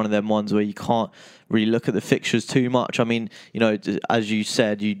is one of them ones where you can't really look at the fixtures too much. I mean, you know, as you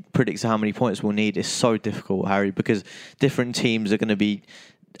said, you predict how many points we'll need. It's so difficult, Harry, because different teams are going to be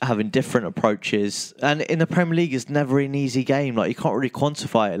having different approaches, and in the Premier League it's never an easy game. Like, you can't really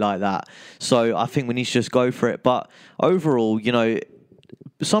quantify it like that. So I think we need to just go for it. But overall, you know,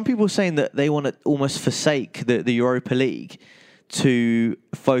 some people are saying that they want to almost forsake the Europa League to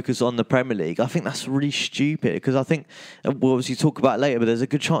focus on the Premier League. I think that's really stupid, because I think we'll obviously talk about it later, but there's a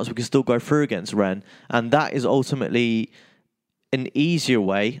good chance we can still go through against Rennes, and that is ultimately an easier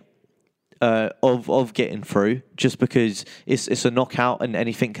way of getting through, just because it's a knockout and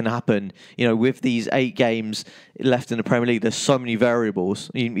anything can happen. You know, with these 8 games left in the Premier League, there's so many variables.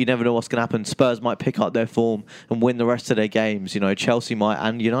 You never know what's going to happen. Spurs might pick up their form and win the rest of their games. You know, Chelsea might,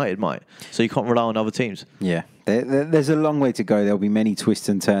 and United might. So you can't rely on other teams. Yeah, there's a long way to go. There'll be many twists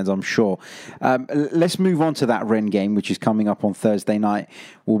and turns, I'm sure. Let's move on to that Rennes game, which is coming up on Thursday night.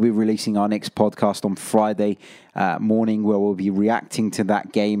 We'll be releasing our next podcast on Friday morning, where we'll be reacting to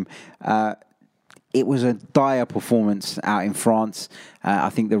that game. It was a dire performance out in France. I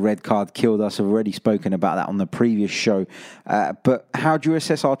think the red card killed us. I've already spoken about that on the previous show. But how do you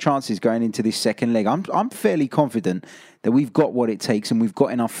assess our chances going into this second leg? I'm fairly confident that we've got what it takes, and we've got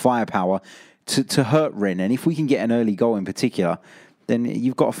enough firepower to hurt Rennes. And if we can get an early goal in particular, then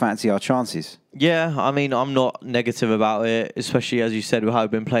you've got to fancy our chances. Yeah, I mean, I'm not negative about it, especially as you said, with how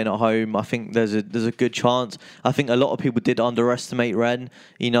we've been playing at home. I think there's a good chance. I think a lot of people did underestimate Rennes.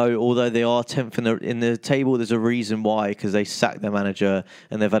 You know, although they are 10th in the table, there's a reason why, because they sacked their manager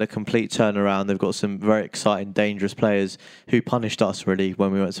and they've had a complete turnaround. They've got some very exciting, dangerous players who punished us, really,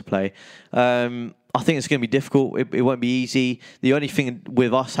 when we went to play. I think it's going to be difficult. It won't be easy. The only thing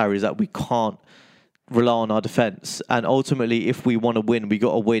with us, Harry, is that we can't rely on our defence. And ultimately, if we want to win, we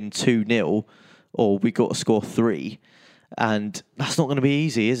got to win 2-0, or we got to score 3. And that's not going to be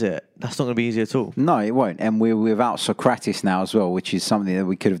easy, is it? That's not going to be easy at all. No, it won't. And we're without Socrates now as well, which is something that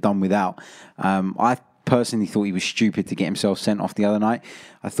we could have done without. I personally thought he was stupid to get himself sent off the other night.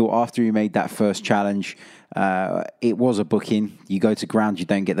 I thought after he made that first challenge, it was a booking. You go to ground, you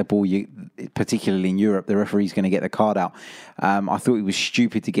don't get the ball. Particularly in Europe, the referee's going to get the card out. I thought he was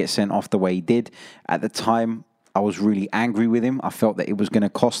stupid to get sent off the way he did. At the time, I was really angry with him. I felt that it was going to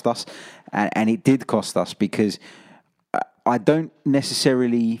cost us, and it did cost us, because I don't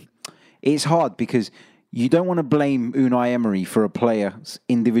necessarily... It's hard, because you don't want to blame Unai Emery for a player's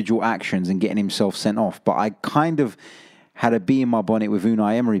individual actions and getting himself sent off. But I kind of had a bee in my bonnet with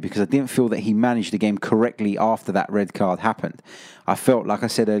Unai Emery because I didn't feel that he managed the game correctly after that red card happened. I felt, like I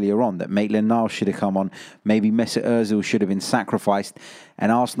said earlier on, that Maitland-Niles should have come on. Maybe Mesut Ozil should have been sacrificed.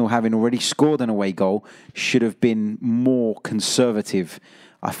 And Arsenal, having already scored an away goal, should have been more conservative.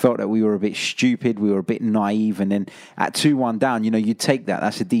 I felt that we were a bit stupid. We were a bit naive. And then at 2-1 down, you take that.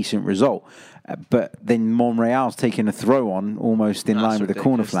 That's a decent result. But then Monreal's taking a throw on almost in line with the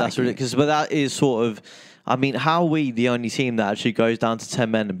corner flag. That's ridiculous. But that is sort of... I mean, how are we the only team that actually goes down to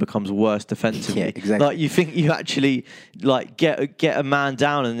 10 men and becomes worse defensively? Yeah, exactly. Like, you think you actually get a man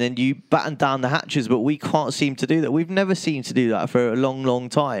down and then you batten down the hatches, but we can't seem to do that. We've never seemed to do that for a long, long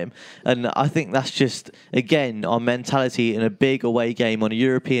time. And I think that's just, again, our mentality in a big away game on a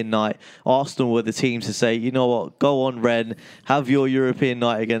European night. Arsenal were the team to say, you know what, go on, Ren, have your European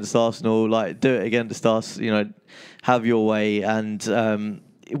night against Arsenal, do it against us, have your way. And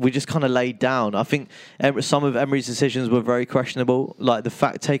we just kind of laid down. I think some of Emery's decisions were very questionable. Like the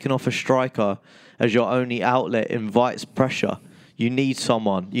fact taking off a striker as your only outlet invites pressure. You need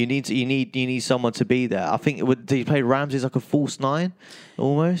someone. You need someone to be there. I think did he play Ramsey as like a false 9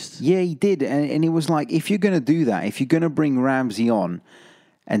 almost? Yeah, he did. And it was like, if you're going to do that, if you're going to bring Ramsey on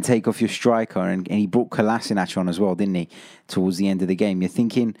and take off your striker, and he brought Kolasinac on as well, didn't he, towards the end of the game, you're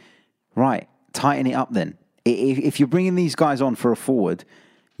thinking, right, tighten it up then. If you're bringing these guys on for a forward,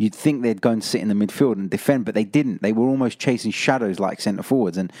 you'd think they'd go and sit in the midfield and defend, but they didn't. They were almost chasing shadows like centre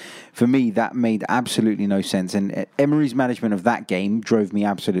forwards. And for me, that made absolutely no sense. And Emery's management of that game drove me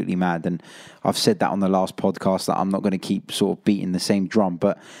absolutely mad. And I've said that on the last podcast, that I'm not going to keep sort of beating the same drum,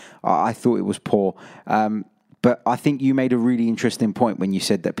 but I thought it was poor. But I think you made a really interesting point when you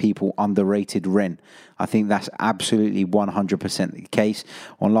said that people underrated Ren. I think that's absolutely 100% the case.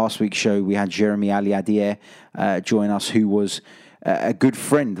 On last week's show, we had Jeremy Aliadier join us, who was a good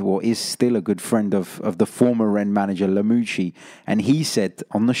friend, or is still a good friend of the former Rennes manager Lamucci, and he said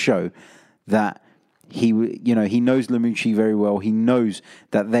on the show that he knows Lamucci very well. He knows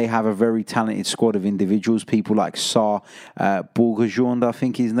that they have a very talented squad of individuals. People like Sarr Bourgeois, I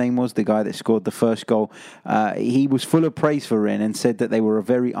think his name was, the guy that scored the first goal. He was full of praise for Rennes and said that they were a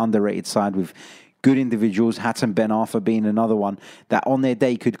very underrated side with good individuals, Hatem Ben Arfa being another one, that on their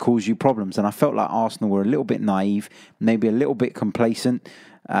day could cause you problems. And I felt like Arsenal were a little bit naive, maybe a little bit complacent,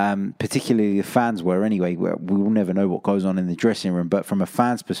 particularly the fans were anyway. We will never know what goes on in the dressing room, but from a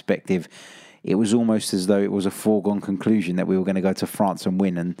fan's perspective, it was almost as though it was a foregone conclusion that we were going to go to France and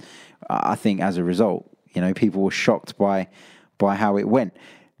win. And I think as a result, people were shocked by how it went.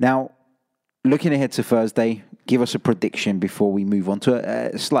 Now, looking ahead to Thursday, give us a prediction before we move on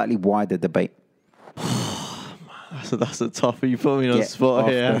to a slightly wider debate. That's a toughie. You put me on the spot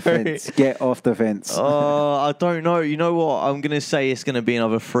here. Get off the fence. Oh, I don't know. You know what? I'm going to say it's going to be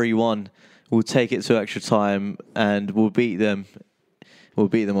another 3-1. We'll take it to extra time and we'll beat them. We'll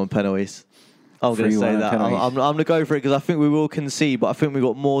beat them on penalties. I'm going to say that. I'm going to go for it because I think we will concede, but I think we've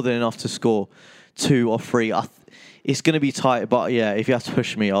got more than enough to score 2 or 3. It's going to be tight, but yeah, if you have to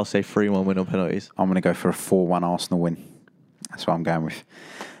push me, I'll say 3-1 win on penalties. I'm going to go for a 4-1 Arsenal win. That's what I'm going with.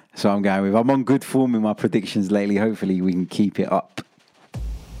 I'm on good form in my predictions lately. Hopefully we can keep it up.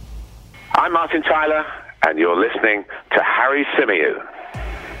 I'm Martin Tyler, and you're listening to Harry Symeou.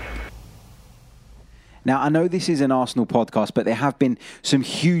 Now, I know this is an Arsenal podcast, but there have been some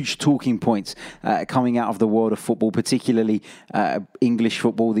huge talking points coming out of the world of football, particularly English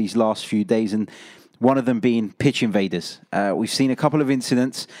football these last few days, and one of them being pitch invaders. We've seen a couple of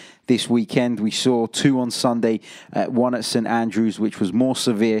incidents this weekend. We saw 2 on Sunday, one at St Andrews, which was more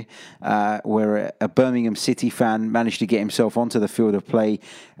severe, where a Birmingham City fan managed to get himself onto the field of play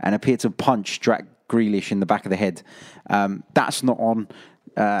and appeared to punch Jack Grealish in the back of the head. That's not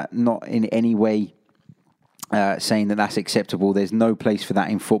in any way saying that that's acceptable. There's no place for that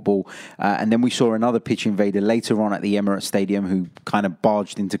in football. And then we saw another pitch invader later on at the Emirates Stadium who kind of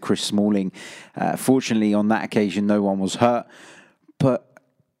barged into Chris Smalling. Fortunately, on that occasion, no one was hurt. But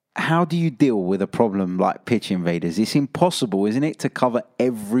how do you deal with a problem like pitch invaders? It's impossible, isn't it, to cover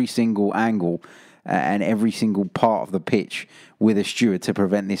every single angle and every single part of the pitch with a steward to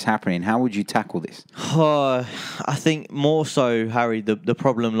prevent this happening. How would you tackle this? I think more so, Harry, the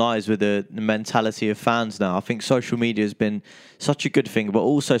problem lies with the mentality of fans now. I think social media has been such a good thing, but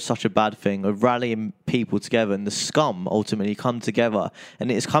also such a bad thing of rallying people together, and the scum ultimately come together.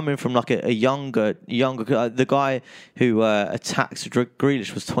 And it's coming from like a younger, the guy who attacked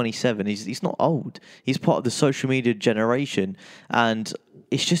Grealish was 27. He's not old. He's part of the social media generation, and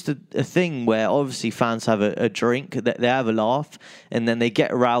it's just a thing where obviously fans have a drink, they have a laugh, and then they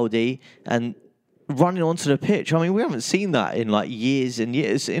get rowdy. And running onto the pitch. I mean, we haven't seen that in like years and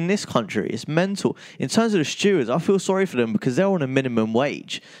years in this country. It's mental. In terms of the stewards, I feel sorry for them because they're on a minimum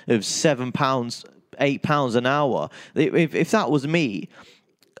wage of £7, £8 an hour. If that was me,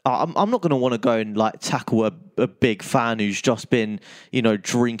 I'm not going to want to go and like tackle a big fan who's just been,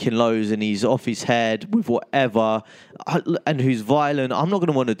 drinking loads and he's off his head with whatever and who's violent. I'm not going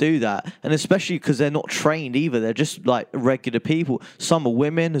to want to do that. And especially because they're not trained either. They're just like regular people. Some are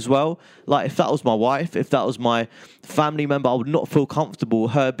women as well. Like if that was my wife, if that was my family member, I would not feel comfortable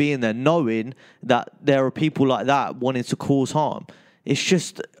her being there knowing that there are people like that wanting to cause harm. It's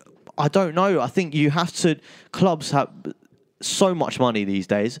just, I don't know. I think clubs have so much money these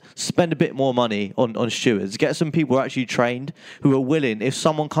days. Spend a bit more money on stewards. Get some people who are actually trained, who are willing, if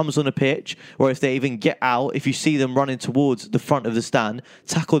someone comes on a pitch or if they even get out, if you see them running towards the front of the stand,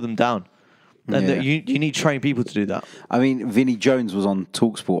 tackle them down. And you need trained people to do that. I mean, Vinnie Jones was on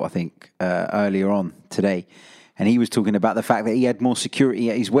TalkSport, I think, earlier on today, and he was talking about the fact that he had more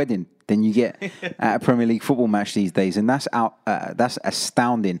security at his wedding than you get at a Premier League football match these days, and that's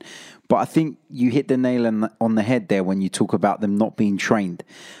astounding. But I think you hit the nail on the head there when you talk about them not being trained.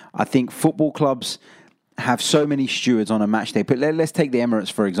 I think football clubs have so many stewards on a match day. But let's take the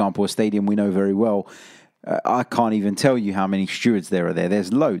Emirates, for example, a stadium we know very well. I can't even tell you how many stewards there are there.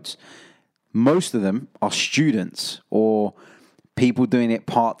 There's loads. Most of them are students or people doing it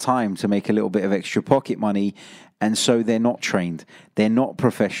part-time to make a little bit of extra pocket money. And so they're not trained. They're not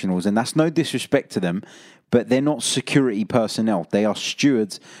professionals. And that's no disrespect to them, but they're not security personnel. They are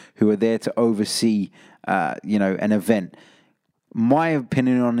stewards who are there to oversee, an event. My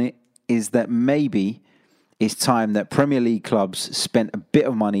opinion on it is that maybe it's time that Premier League clubs spent a bit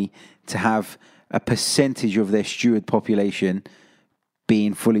of money to have a percentage of their steward population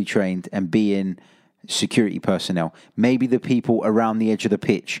being fully trained and being security personnel. Maybe the people around the edge of the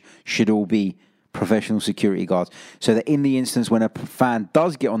pitch should all be professional security guards, so that in the instance when a fan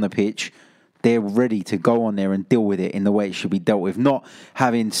does get on the pitch, they're ready to go on there and deal with it in the way it should be dealt with. Not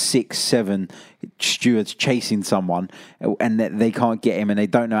having 6, 7 stewards chasing someone and they can't get him and they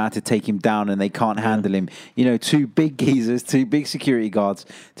don't know how to take him down and they can't handle him. 2 big geezers, 2 big security guards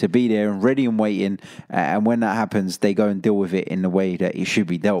to be there and ready and waiting. And when that happens, they go and deal with it in the way that it should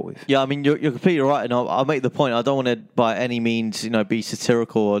be dealt with. Yeah, I mean, you're completely right. And I'll make the point. I don't want to by any means, be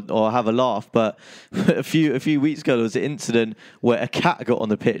satirical or have a laugh. But a few weeks ago, there was an incident where a cat got on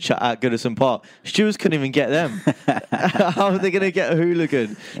the pitch at Goodison Park. Stewards couldn't even get them. How are they going to get a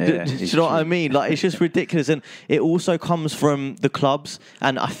hooligan? Yeah, do you know what I mean? Like, it's just ridiculous. And it also comes from the clubs.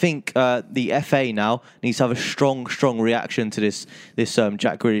 And I think the FA now needs to have a strong reaction to this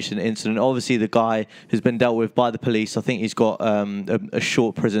Jack Grealish incident. Obviously, the guy who's been dealt with by the police, I think he's got a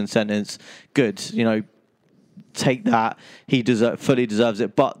short prison sentence. Good, take that. He fully deserves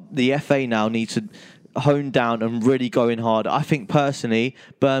it. But the FA now needs to hone down and really go in hard. I think personally,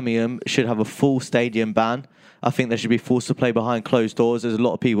 Birmingham should have a full stadium ban. I think they should be forced to play behind closed doors. There's a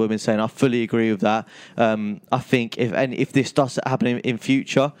lot of people who have been saying I fully agree with that. I think if this does happen in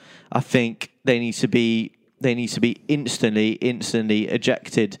future, I think they need to be instantly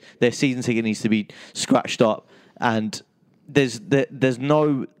ejected. Their season ticket needs to be scratched up, and there's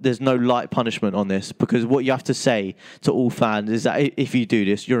no light punishment on this, because what you have to say to all fans is that if you do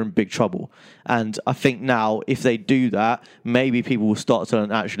this, you're in big trouble. And I think now, if they do that, maybe people will start to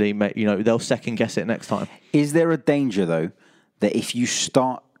actually, they'll second guess it next time. Is there a danger though that if you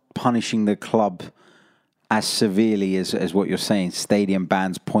start punishing the club as severely as what you're saying, stadium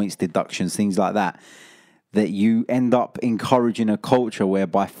bans, points deductions, things like that you end up encouraging a culture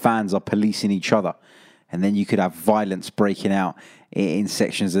whereby fans are policing each other? And then you could have violence breaking out in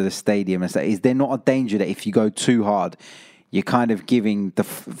sections of the stadium. And so, is there not a danger that if you go too hard, you're kind of giving the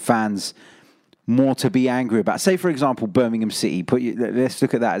fans more to be angry about? Say, for example, Birmingham City. Let's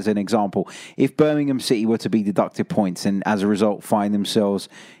look at that as an example. If Birmingham City were to be deducted points and as a result find themselves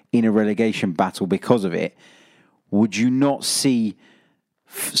in a relegation battle because of it, would you not see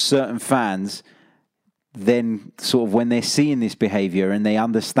certain fans then sort of, when they're seeing this behaviour and they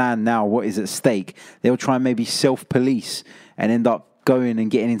understand now what is at stake, they'll try and maybe self-police and end up going and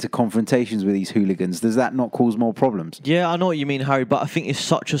getting into confrontations with these hooligans? Does that not cause more problems? Yeah, I know what you mean, Harry, but I think it's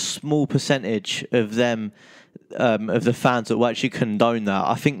such a small percentage of them, of the fans that will actually condone that.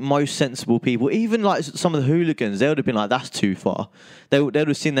 I think most sensible people, even like some of the hooligans, they would have been like, that's too far. They would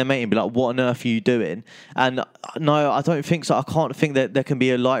have seen their mate and be like, what on earth are you doing? And no, I don't think so. I can't think that there can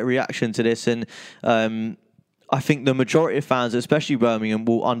be a light reaction to this. And I think the majority of fans, especially Birmingham,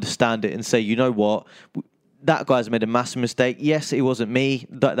 will understand it and say, you know what, that guy's made a massive mistake. Yes, it wasn't me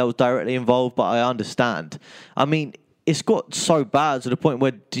that was directly involved, but I understand. I mean, it's got so bad to the point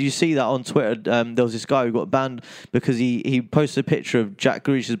where, do you see that on Twitter? There was this guy who got banned because he posted a picture of Jack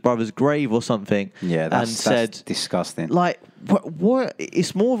Grealish's brother's grave or something. Yeah, that's disgusting. Like, what?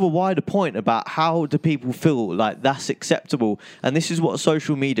 It's more of a wider point about how do people feel like that's acceptable, and this is what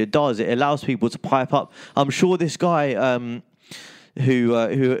social media does. It allows people to pipe up. I'm sure this guy who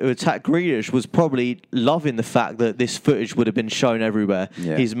attacked Grealish was probably loving the fact that this footage would have been shown everywhere.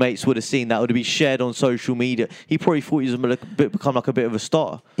 Yeah. His mates would have seen that, would be shared on social media. He probably thought he was going to become like a bit of a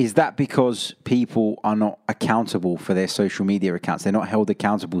star. Is that because people are not accountable for their social media accounts? They're not held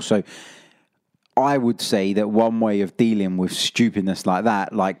accountable. So I would say that one way of dealing with stupidness like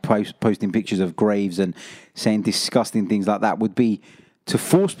that, like posting pictures of graves and saying disgusting things like that, would be to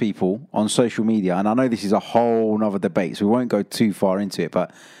force people on social media, and I know this is a whole other debate, so we won't go too far into it,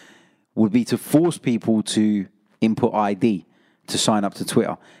 but would be to force people to input ID to sign up to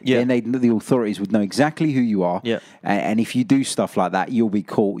Twitter. Yeah. Then the authorities would know exactly who you are, yeah. And if you do stuff like that, you'll be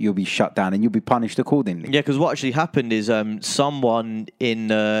caught, you'll be shut down, and you'll be punished accordingly. Yeah, because what actually happened is someone in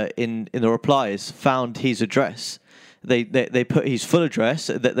the replies found his address. They put his full address,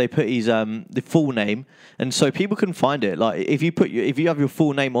 that they put his the full name, and so people can find it. Like if you have your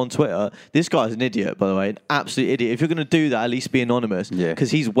full name on Twitter, this guy's an idiot, by the way, an absolute idiot. If you're going to do that, at least be anonymous, because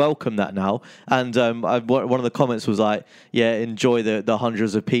he's welcomed that now. And one of the comments was like, "Yeah, enjoy the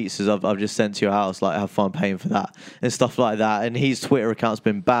hundreds of pizzas I've just sent to your house. Like, have fun paying for that and stuff like that." And his Twitter account's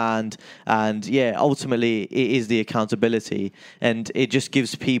been banned, and yeah, ultimately it is the accountability, and it just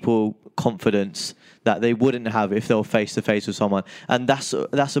gives people confidence that they wouldn't have if they were face to face with someone, and that's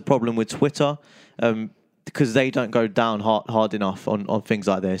a problem with Twitter, because they don't go down hard enough on things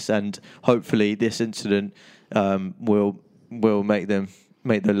like this, and hopefully this incident will make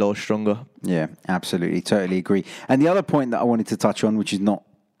their law stronger. Yeah, absolutely, totally agree. And the other point that I wanted to touch on, which is not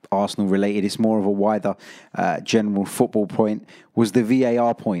Arsenal related, it's more of a wider general football point, was the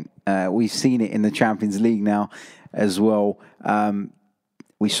VAR point. We've seen it in the Champions League now as well.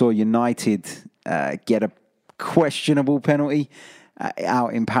 We saw United get a questionable penalty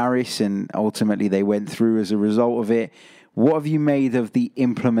out in Paris, and ultimately they went through as a result of it. What have you made of the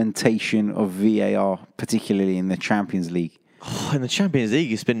implementation of VAR, particularly in the Champions League? Oh, in the Champions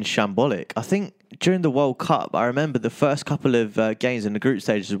League, it's been shambolic. I think during the World Cup, I remember the first couple of games in the group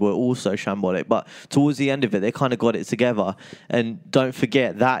stages were also shambolic, but towards the end of it, they kind of got it together. And don't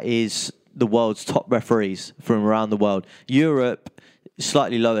forget, that is the world's top referees from around the world. Europe,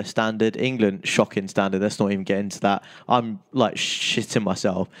 slightly lower standard. England, shocking standard. Let's not even get into that. I'm like shitting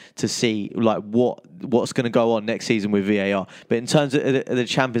myself to see like what's going to go on next season with VAR. But in terms of the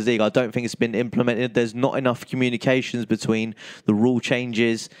Champions League, I don't think it's been implemented. There's not enough communications between the rule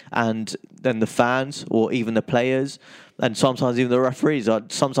changes and then the fans or even the players. And sometimes even the referees.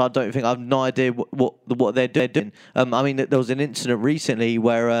 Sometimes I don't think I have no idea what they're doing. I mean, there was an incident recently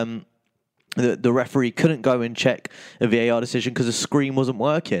where the referee couldn't go and check a VAR decision because the screen wasn't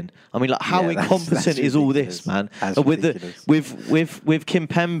working. I mean, like, how incompetent is all this, man? With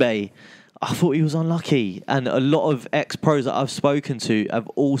Kimpembe, I thought he was unlucky, and a lot of ex-pros that I've spoken to have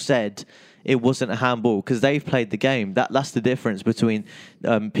all said it wasn't a handball because they've played the game. That's the difference between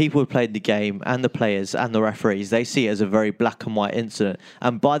people who played the game and the players and the referees. They see it as a very black and white incident,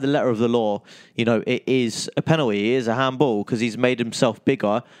 and by the letter of the law, you know, it is a penalty. It is a handball because he's made himself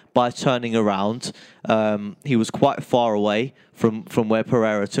bigger by turning around. He was quite far away from where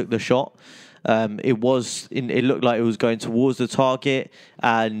Pereira took the shot. It looked like it was going towards the target,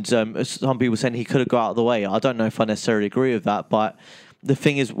 and some people saying he could have got out of the way. I don't know if I necessarily agree with that, but the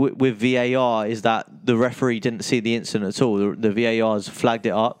thing is with VAR is that the referee didn't see the incident at all. The VAR has flagged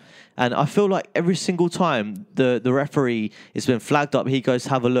it up, and I feel like every single time the referee has been flagged up, he goes to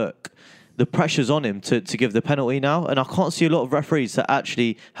have a look. The pressure's on him to give the penalty now, and I can't see a lot of referees that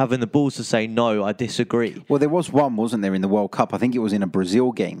actually having the balls to say, no, I disagree. Well, there was one, wasn't there, in the World Cup? I think it was in a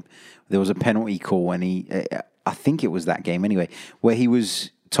Brazil game. There was a penalty call, and I think it was that game anyway, where he was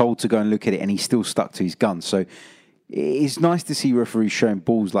told to go and look at it, and he still stuck to his guns. So it's nice to see referees showing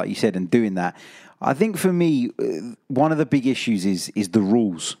balls, like you said, and doing that. I think for me, one of the big issues is the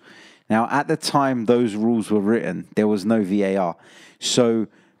rules. Now, at the time those rules were written, there was no VAR. So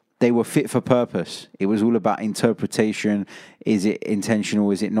they were fit for purpose. It was all about interpretation. Is it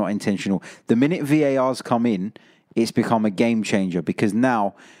intentional? Is it not intentional? The minute VAR's come in, it's become a game changer because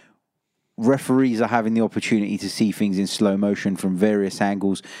now referees are having the opportunity to see things in slow motion from various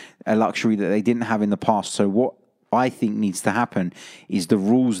angles, a luxury that they didn't have in the past. So what I think needs to happen is the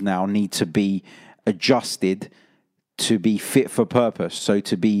rules now need to be adjusted to be fit for purpose, so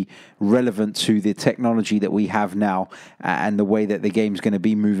to be relevant to the technology that we have now and the way that the game's going to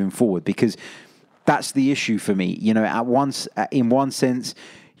be moving forward. Because that's the issue for me. You know, in one sense,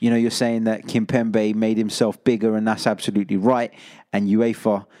 you know, you're saying that Kimpembe made himself bigger, and that's absolutely right. And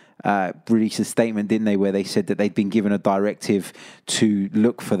UEFA released a statement, didn't they, where they said that they'd been given a directive to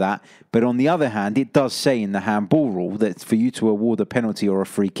look for that. But on the other hand, it does say in the handball rule that for you to award a penalty or a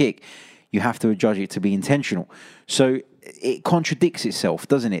free kick, you have to adjudge it to be intentional. So it contradicts itself,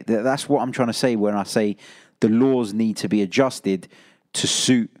 doesn't it? That's what I'm trying to say when I say the laws need to be adjusted to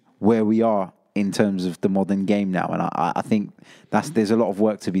suit where we are in terms of the modern game now. And I think there's a lot of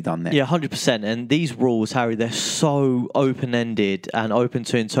work to be done there. Yeah, 100%. And these rules, Harry, they're so open-ended and open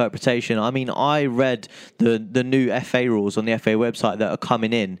to interpretation. I mean, I read the new FA rules on the FA website that are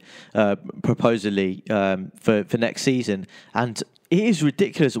coming in, proposally, for next season. And it is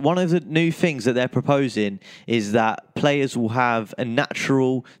ridiculous. One of the new things that they're proposing is that players will have a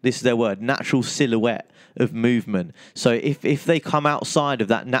natural, this is their word, natural silhouette of movement. So if they come outside of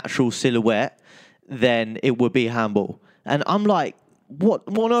that natural silhouette, then it would be handball. And I'm like, what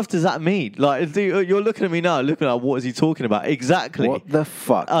on earth does that mean? Like, you're looking at me now, looking at what is he talking about? Exactly. What the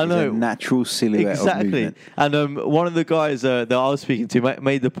fuck I know. is a natural silhouette of movement? And one of the guys that I was speaking to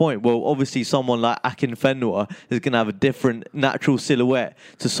made the point, well, obviously someone like Akinfenwa is going to have a different natural silhouette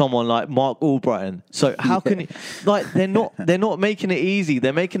to someone like Mark Albrighton. So how can like they're not making it easy.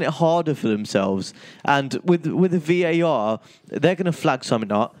 They're making it harder for themselves. And with the VAR, they're going to flag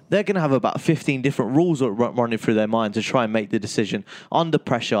something up. They're going to have about 15 different rules running through their mind to try and make the decision under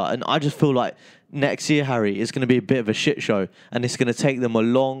pressure. And I just feel like next year, Harry, is going to be a bit of a shit show, and it's going to take them a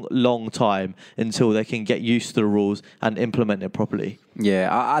long, long time until they can get used to the rules and implement it properly. Yeah,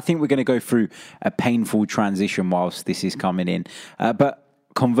 I think we're going to go through a painful transition whilst this is coming in. But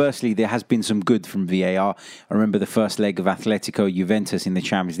conversely, there has been some good from VAR. I remember the first leg of Atletico Juventus in the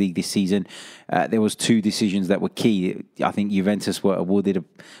Champions League this season. There was two decisions that were key. I think Juventus were awarded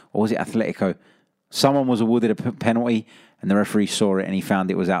or was it Atletico? Someone was awarded a penalty, and the referee saw it and he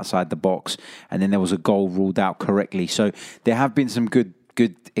found it was outside the box, and then there was a goal ruled out correctly. So there have been some good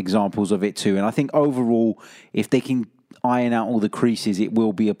examples of it too. And I think overall, if they can iron out all the creases, it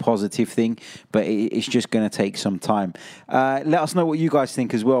will be a positive thing, but it's just going to take some time. Let us know what you guys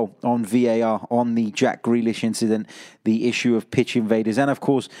think as well on VAR, on the Jack Grealish incident, the issue of pitch invaders, and of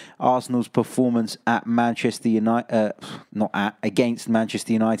course Arsenal's performance at Manchester United, against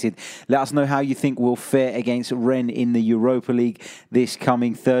Manchester United. Let us know how you think we'll fare against Rennes in the Europa League this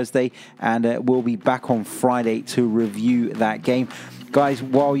coming Thursday, and we'll be back on Friday to review that game. Guys,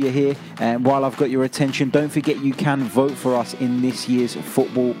 while you're here and while I've got your attention, don't forget you can vote for us in this year's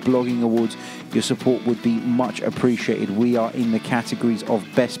Football Blogging Awards. Your support would be much appreciated. We are in the categories of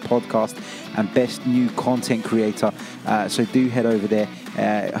Best Podcast and Best New Content Creator. So do head over there.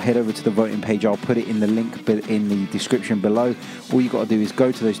 Head over to the voting page. I'll put it in the link in the description below. All you got to do is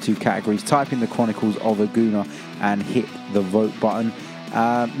go to those two categories, type in the Chronicles of a Gooner and hit the vote button.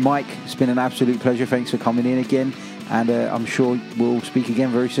 Mike, it's been an absolute pleasure. Thanks for coming in again. And I'm sure we'll speak again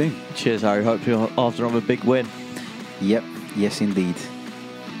very soon. Cheers, Harry. Hope you're after another big win. Yep. Yes, indeed.